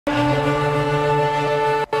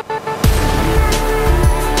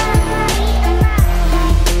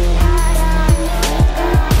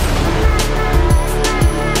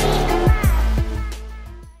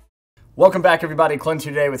Welcome back, everybody. Clint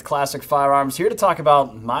today with Classic Firearms, here to talk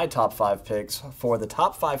about my top 5 picks for the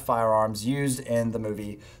top 5 firearms used in the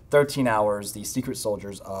movie 13 Hours, The Secret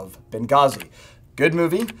Soldiers of Benghazi. Good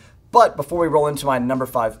movie, but before we roll into my number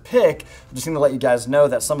 5 pick, I'm just going to let you guys know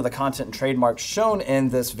that some of the content and trademarks shown in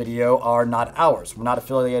this video are not ours. We're not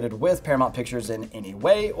affiliated with Paramount Pictures in any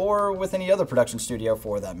way, or with any other production studio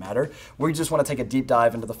for that matter. We just want to take a deep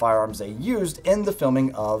dive into the firearms they used in the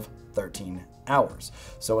filming of 13 Hours.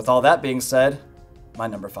 So with all that being said, my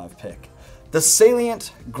number 5 pick, the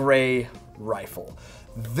Salient Gray Rifle.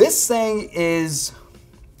 This thing is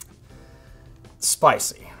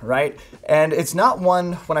spicy, right? And it's not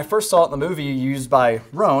one, when I first saw it in the movie used by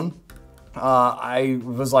Roan, I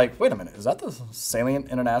was like, wait a minute, is that the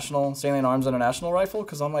Salient Arms International rifle?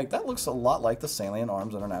 Because I'm like, that looks a lot like the Salient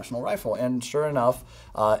Arms International rifle. And sure enough,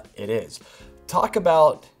 it is. Talk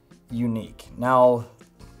about unique. Now,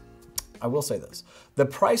 I will say this. The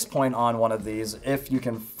price point on one of these, if you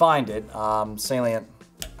can find it, Salient,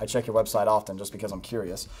 I check your website often just because I'm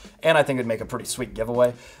curious, and I think it'd make a pretty sweet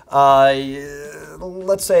giveaway.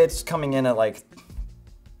 Let's say it's coming in at like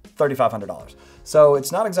 $3,500. So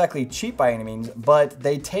it's not exactly cheap by any means, but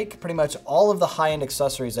they take pretty much all of the high-end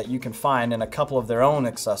accessories that you can find and a couple of their own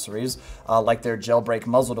accessories, like their jailbreak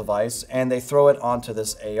muzzle device, and they throw it onto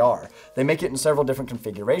this AR. They make it in several different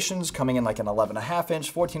configurations, coming in like an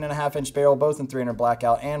 11.5-inch, 14.5-inch barrel, both in 300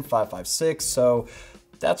 blackout and 5.56, so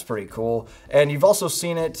that's pretty cool. And you've also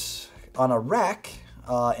seen it on a rack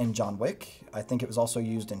in John Wick. I think it was also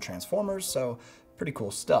used in Transformers, so pretty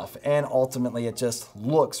cool stuff. And ultimately, it just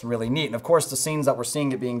looks really neat. And of course, the scenes that we're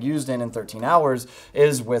seeing it being used in 13 Hours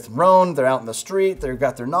is with Roan. They're out in the street, they've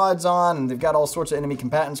got their nods on, and they've got all sorts of enemy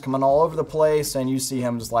combatants coming all over the place, and you see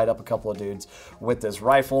him just light up a couple of dudes with this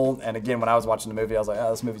rifle. And again, when I was watching the movie, I was like,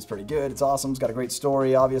 oh, this movie's pretty good. It's awesome. It's got a great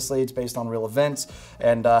story, obviously. It's based on real events.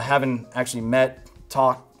 And having actually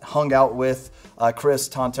hung out with Chris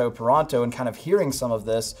Tonto Peranto and kind of hearing some of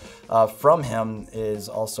this from him is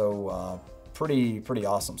also pretty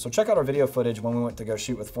awesome. So check out our video footage when we went to go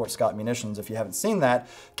shoot with Fort Scott Munitions. If you haven't seen that,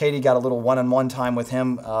 Katie got a little one-on-one time with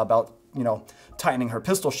him about, you know, tightening her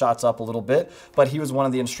pistol shots up a little bit, but he was one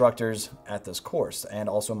of the instructors at this course, and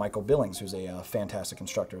also Michael Billings, who's a fantastic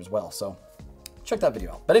instructor as well. So check that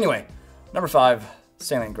video out. But anyway, number 5,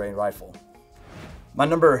 Salient Gray Rifle. My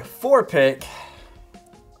number 4 pick,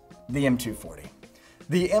 the M240.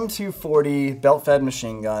 The M240 belt-fed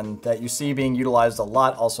machine gun that you see being utilized a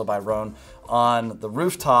lot also by Roan on the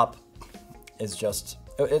rooftop is just,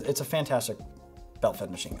 it's a fantastic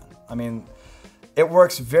belt-fed machine gun. I mean, it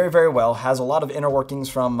works very, very well, has a lot of inner workings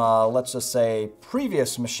from, let's just say,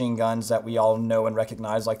 previous machine guns that we all know and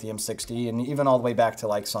recognize, like the M60, and even all the way back to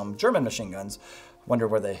like some German machine guns. Wonder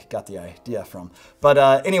where they got the idea from.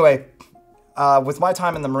 But anyway, with my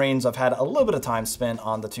time in the Marines, I've had a little bit of time spent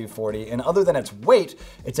on the 240, and other than its weight,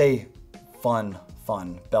 it's a fun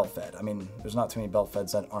belt fed. I mean, there's not too many belt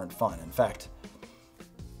feds that aren't fun. In fact,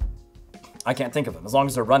 I can't think of them, as long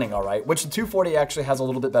as they're running all right, which the 240 actually has a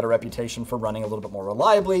little bit better reputation for running a little bit more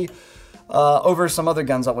reliably over some other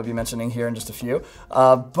guns that we'll be mentioning here in just a few.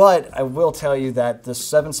 But I will tell you that the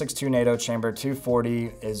 7.62 NATO chamber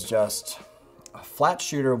 240 is just a flat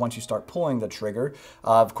shooter once you start pulling the trigger.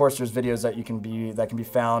 Of course, there's videos that can be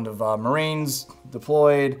found of Marines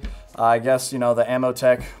deployed. I guess, you know, the ammo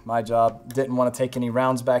tech, my job, didn't want to take any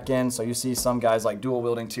rounds back in, so you see some guys like dual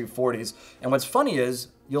wielding 240s. And what's funny is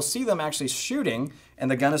you'll see them actually shooting, and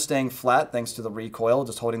the gun is staying flat thanks to the recoil,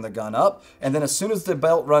 just holding the gun up. And then as soon as the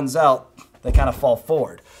belt runs out, they kind of fall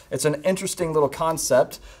forward. It's an interesting little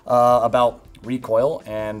concept about recoil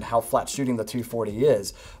and how flat shooting the 240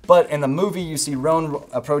 is. But in the movie, you see Roan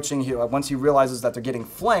approaching here. Once he realizes that they're getting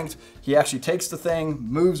flanked, he actually takes the thing,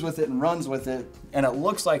 moves with it, and runs with it. And it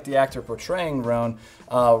looks like the actor portraying Roan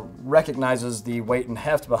recognizes the weight and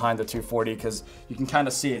heft behind the 240, because you can kind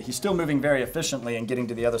of see it. He's still moving very efficiently and getting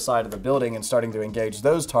to the other side of the building and starting to engage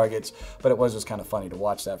those targets. But it was just kind of funny to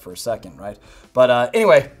watch that for a second, right? But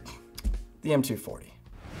anyway, the M240.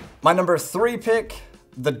 My number 3 pick,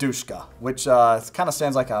 the Dushka, which kind of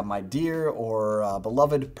stands like a my dear or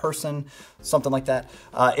beloved person, something like that.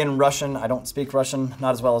 In Russian, I don't speak Russian,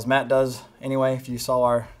 not as well as Matt does. Anyway, if you saw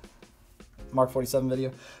our Mark 47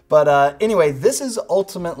 video. But anyway, this is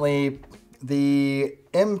ultimately the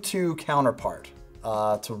M2 counterpart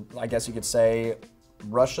to, I guess you could say,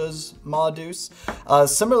 Russia's Maladus.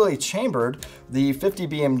 Similarly chambered, the 50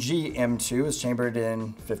 BMG M2 is chambered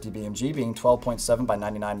in 50 BMG, being 12.7 by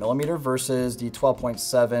 99 millimeter versus the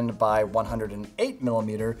 12.7 by 108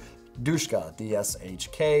 millimeter Dushka, the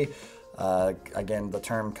SHK. Again, the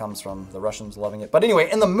term comes from the Russians loving it. But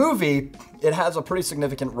anyway, in the movie, it has a pretty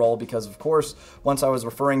significant role because, of course, once I was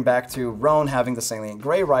referring back to Roan having the Salient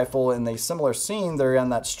Gray rifle, in a similar scene, they're on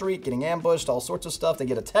that street getting ambushed, all sorts of stuff. They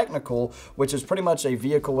get a technical, which is pretty much a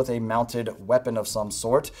vehicle with a mounted weapon of some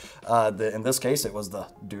sort. In this case, it was the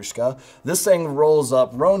Dushka. This thing rolls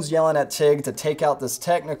up. Roan's yelling at Tig to take out this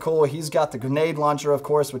technical. He's got the grenade launcher, of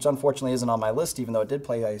course, which unfortunately isn't on my list, even though it did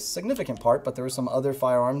play a significant part, but there were some other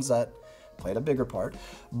firearms that played a bigger part.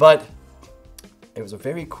 But it was a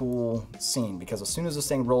very cool scene because as soon as this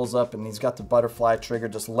thing rolls up and he's got the butterfly trigger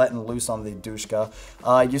just letting loose on the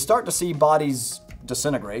Dushka, you start to see bodies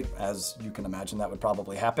disintegrate, as you can imagine that would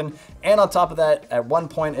probably happen. And on top of that, at one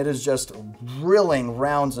point, it is just drilling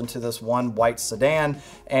rounds into this one white sedan,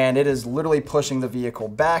 and it is literally pushing the vehicle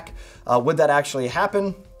back. Would that actually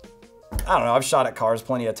happen? I don't know, I've shot at cars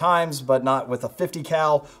plenty of times, but not with a 50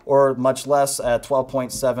 cal or much less a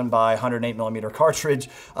 12.7 by 108 millimeter cartridge.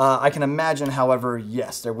 I can imagine, however,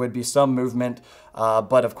 yes, there would be some movement,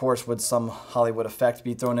 but of course, would some Hollywood effect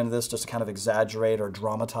be thrown into this just to kind of exaggerate or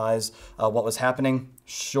dramatize what was happening?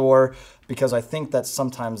 Sure, because I think that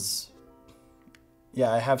sometimes,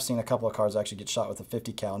 yeah, I have seen a couple of cars actually get shot with a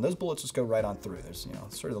 50 cal, and those bullets just go right on through. There's, you know,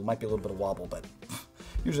 sort of there might be a little bit of wobble, but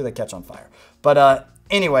usually they catch on fire. But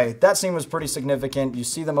anyway, that scene was pretty significant. You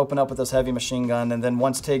see them open up with this heavy machine gun, and then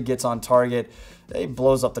once Tig gets on target, it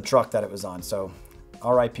blows up the truck that it was on. So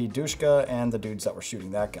R.I.P. Dushka and the dudes that were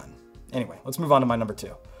shooting that gun. Anyway, let's move on to my number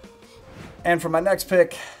 2. And for my next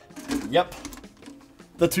pick, yep,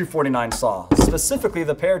 the 249 SAW, specifically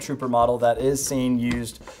the paratrooper model that is seen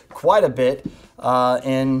used quite a bit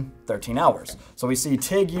in 13 Hours. So we see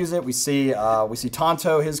Tig use it, we see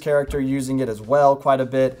Tonto, his character, using it as well quite a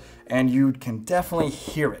bit, and you can definitely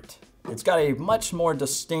hear it. It's got a much more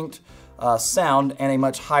distinct sound and a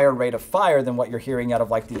much higher rate of fire than what you're hearing out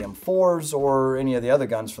of like the M4s or any of the other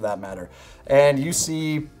guns for that matter. And you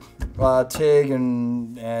see Tig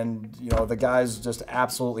and you know the guys just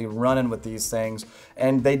absolutely running with these things.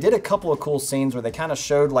 And they did a couple of cool scenes where they kind of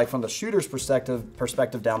showed like from the shooter's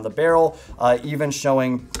perspective down the barrel, even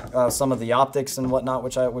showing some of the optics and whatnot,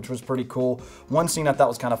 which was pretty cool. One scene I thought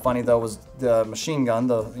was kind of funny though was the machine gun,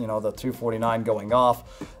 the 249 going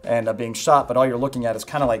off and being shot, but all you're looking at is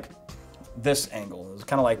kind of like this angle. It was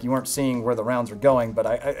kind of like you weren't seeing where the rounds were going, but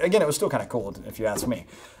again, it was still kind of cool if you ask me.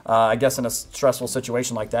 I guess in a stressful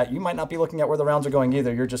situation like that, you might not be looking at where the rounds are going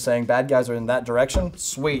either. You're just saying bad guys are in that direction.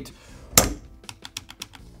 Sweet.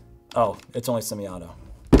 Oh, it's only semi-auto.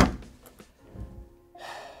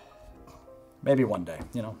 Maybe one day,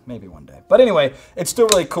 you know, maybe one day. But anyway, it's still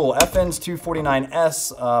really cool. FN's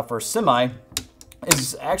 249S for semi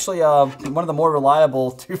is actually one of the more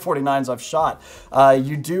reliable 249s I've shot.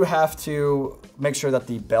 You do have to make sure that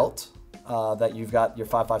the belt that you've got your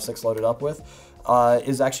 5.56 loaded up with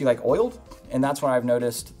is actually like oiled, and that's when I've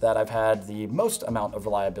noticed that I've had the most amount of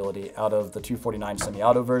reliability out of the 249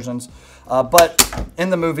 semi-auto versions. But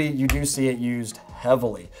in the movie, you do see it used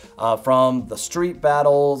heavily, from the street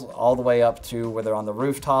battles all the way up to where they're on the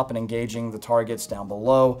rooftop and engaging the targets down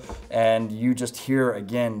below, and you just hear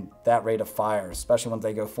again that rate of fire, especially when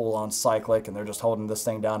they go full on cyclic and they're just holding this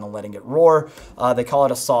thing down and letting it roar. They call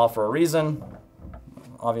it a SAW for a reason.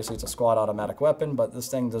 Obviously, it's a squad automatic weapon, but this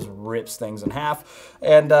thing just rips things in half,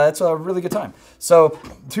 and it's a really good time. So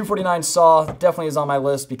 249 SAW definitely is on my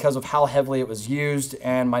list because of how heavily it was used,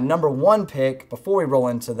 and my number 1 pick, before we roll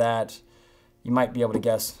into that, you might be able to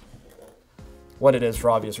guess what it is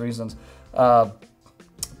for obvious reasons. But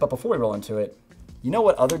before we roll into it, you know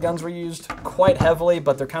what other guns were used quite heavily,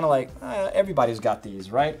 but they're kind of like, everybody's got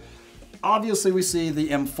these, right? Obviously, we see the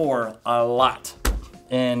M4 a lot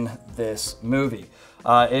in this movie.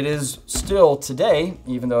 It is still today,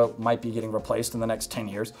 even though it might be getting replaced in the next 10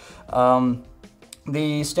 years,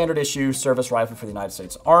 the standard issue service rifle for the United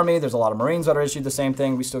States Army. There's a lot of Marines that are issued the same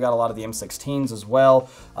thing. We still got a lot of the M16s as well.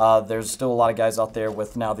 There's still a lot of guys out there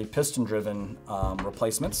with now the piston-driven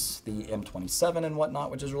replacements, the M27 and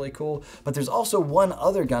whatnot, which is really cool. But there's also one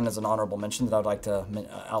other gun as an honorable mention that I'd like to,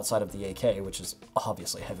 outside of the AK, which is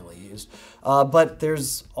obviously heavily used. But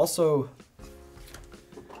there's also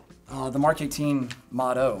the Mark 18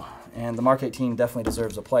 Mod O, and the Mark 18 definitely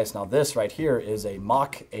deserves a place. Now this right here is a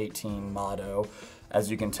Mach 18 Mod O, as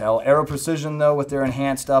you can tell. Aero Precision though, with their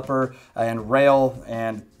enhanced upper and rail,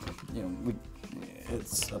 and you know,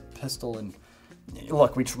 it's a pistol. And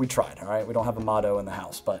look, we tried. All right, we don't have a Mod O in the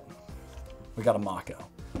house, but we got a Mach O.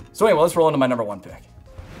 So anyway, let's roll into my number 1 pick.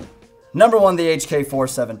 Number 1, the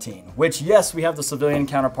HK417, which, yes, we have the civilian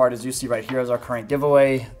counterpart, as you see right here as our current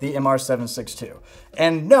giveaway, the MR762.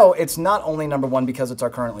 And no, it's not only number 1 because it's our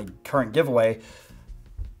current giveaway.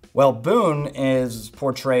 Well, Boone is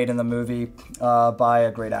portrayed in the movie by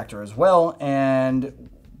a great actor as well, and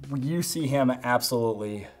you see him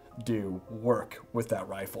absolutely do work with that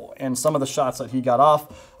rifle. And some of the shots that he got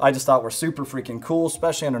off, I just thought were super freaking cool,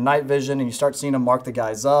 especially under night vision, and you start seeing him mark the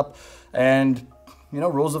guys up, and you know,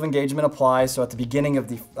 rules of engagement apply. So at the beginning of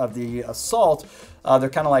the assault, they're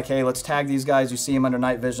kind of like, hey, let's tag these guys. You see them under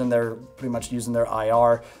night vision. They're pretty much using their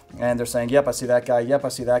IR, and they're saying, yep, I see that guy. Yep, I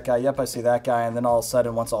see that guy. Yep, I see that guy. And then all of a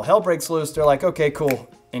sudden, once all hell breaks loose, they're like, okay, cool,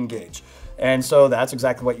 engage. And so that's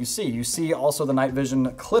exactly what you see. You see also the night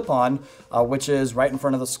vision clip-on, which is right in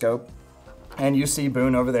front of the scope. And you see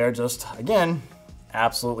Boone over there just, again,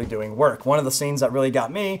 absolutely doing work. One of the scenes that really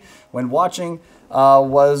got me when watching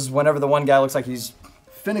was whenever the one guy looks like he's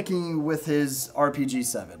finicking with his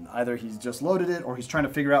RPG-7. Either he's just loaded it or he's trying to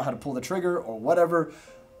figure out how to pull the trigger or whatever.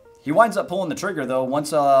 He winds up pulling the trigger though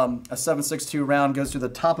once a 7.62 round goes through the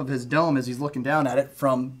top of his dome as he's looking down at it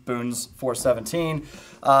from Boone's 417.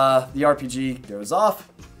 The RPG goes off,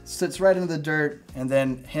 sits right into the dirt, and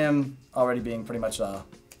then him already being pretty much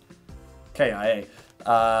KIA,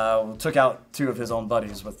 took out 2 of his own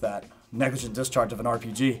buddies with that negligent discharge of an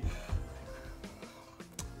RPG.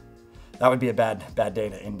 That would be a bad day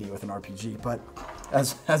to ND with an RPG, but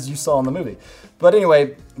as you saw in the movie. But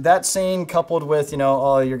anyway, that scene coupled with, you know,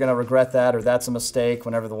 oh, you're gonna regret that, or that's a mistake,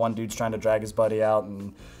 whenever the one dude's trying to drag his buddy out,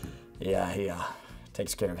 and yeah, he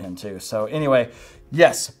takes care of him too. So anyway,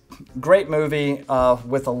 yes, great movie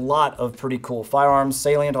with a lot of pretty cool firearms.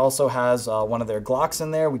 Salient also has one of their Glocks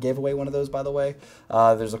in there. We gave away one of those, by the way.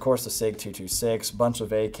 There's, of course, the SIG 226, bunch of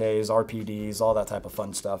AKs, RPDs, all that type of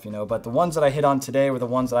fun stuff, you know. But the ones that I hit on today were the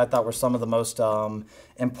ones that I thought were some of the most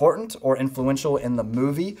important or influential in the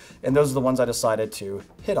movie, and those are the ones I decided to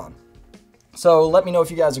hit on. So let me know if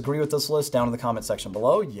you guys agree with this list down in the comment section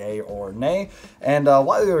below, yay or nay. And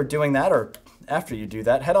while you're doing that, or after you do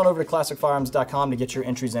that, head on over to ClassicFirearms.com to get your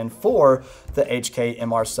entries in for the HK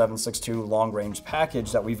MR762 long range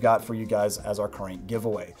package that we've got for you guys as our current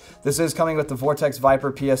giveaway. This is coming with the Vortex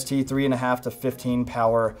Viper PST 3.5 to 15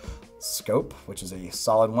 power scope, which is a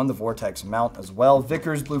solid one, the Vortex mount as well,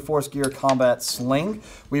 Vickers Blue Force Gear Combat Sling.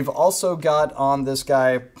 We've also got on this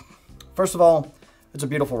guy, first of all, it's a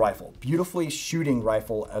beautiful rifle, beautifully shooting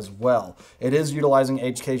rifle as well. It is utilizing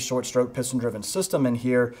HK's short stroke piston driven system in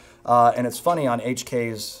here, and it's funny on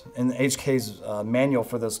HK's manual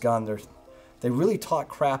for this gun, they really talk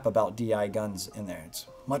crap about DI guns in there. It's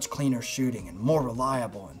much cleaner shooting and more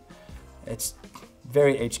reliable, and it's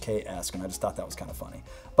very HK-esque, and I just thought that was kind of funny.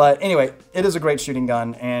 But anyway, it is a great shooting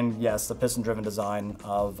gun, and yes, the piston-driven design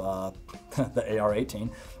of the AR-18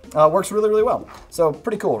 works really, really well. So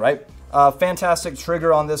pretty cool, right? Fantastic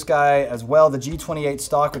trigger on this guy as well. The G28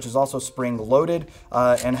 stock, which is also spring-loaded,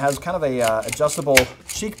 and has kind of a adjustable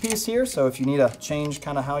cheek piece here. So if you need to change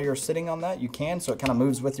kind of how you're sitting on that, you can. So it kind of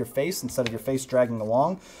moves with your face instead of your face dragging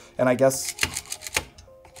along. And I guess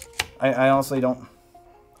I honestly don't.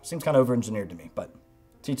 Seems kind of over-engineered to me, but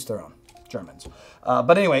teach their own. Germans.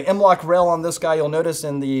 But anyway, M-LOK rail on this guy. You'll notice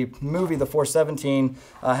in the movie, the 417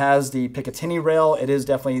 has the Picatinny rail. It is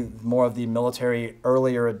definitely more of the military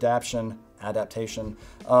earlier adaptation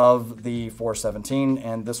of the 417,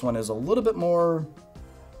 and this one is a little bit more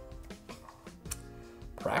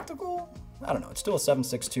practical. I don't know. It's still a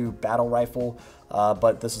 7.62 battle rifle,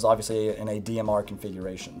 but this is obviously in a DMR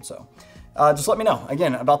configuration. So just let me know,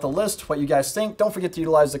 again, about the list, what you guys think. Don't forget to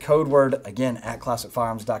utilize the code word, again, at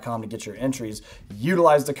ClassicFirearms.com to get your entries.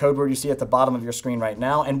 Utilize the code word you see at the bottom of your screen right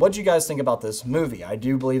now. And what do you guys think about this movie? I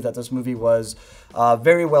do believe that this movie was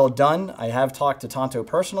very well done. I have talked to Tonto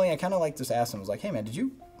personally. I kind of like just asked him, I was like, hey man, did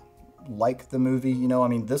you like the movie? You know, I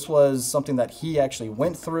mean, this was something that he actually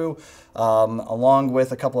went through along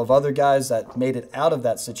with a couple of other guys that made it out of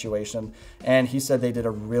that situation, and he said they did a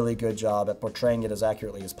really good job at portraying it as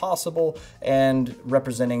accurately as possible and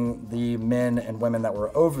representing the men and women that were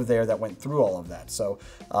over there that went through all of that. So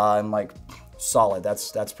I'm like, solid.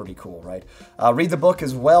 That's pretty cool, right? Read the book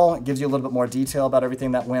as well. It gives you a little bit more detail about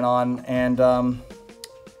everything that went on, and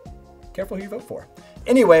careful who you vote for.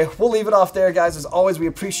 Anyway, we'll leave it off there, guys. As always, we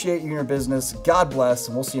appreciate you and your business. God bless,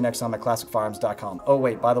 and we'll see you next time at ClassicFirearms.com. Oh,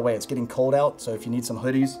 wait, by the way, it's getting cold out, so if you need some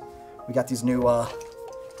hoodies, we got these new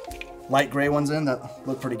light gray ones in that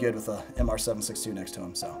look pretty good with a MR762 next to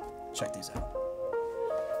them, so check these out.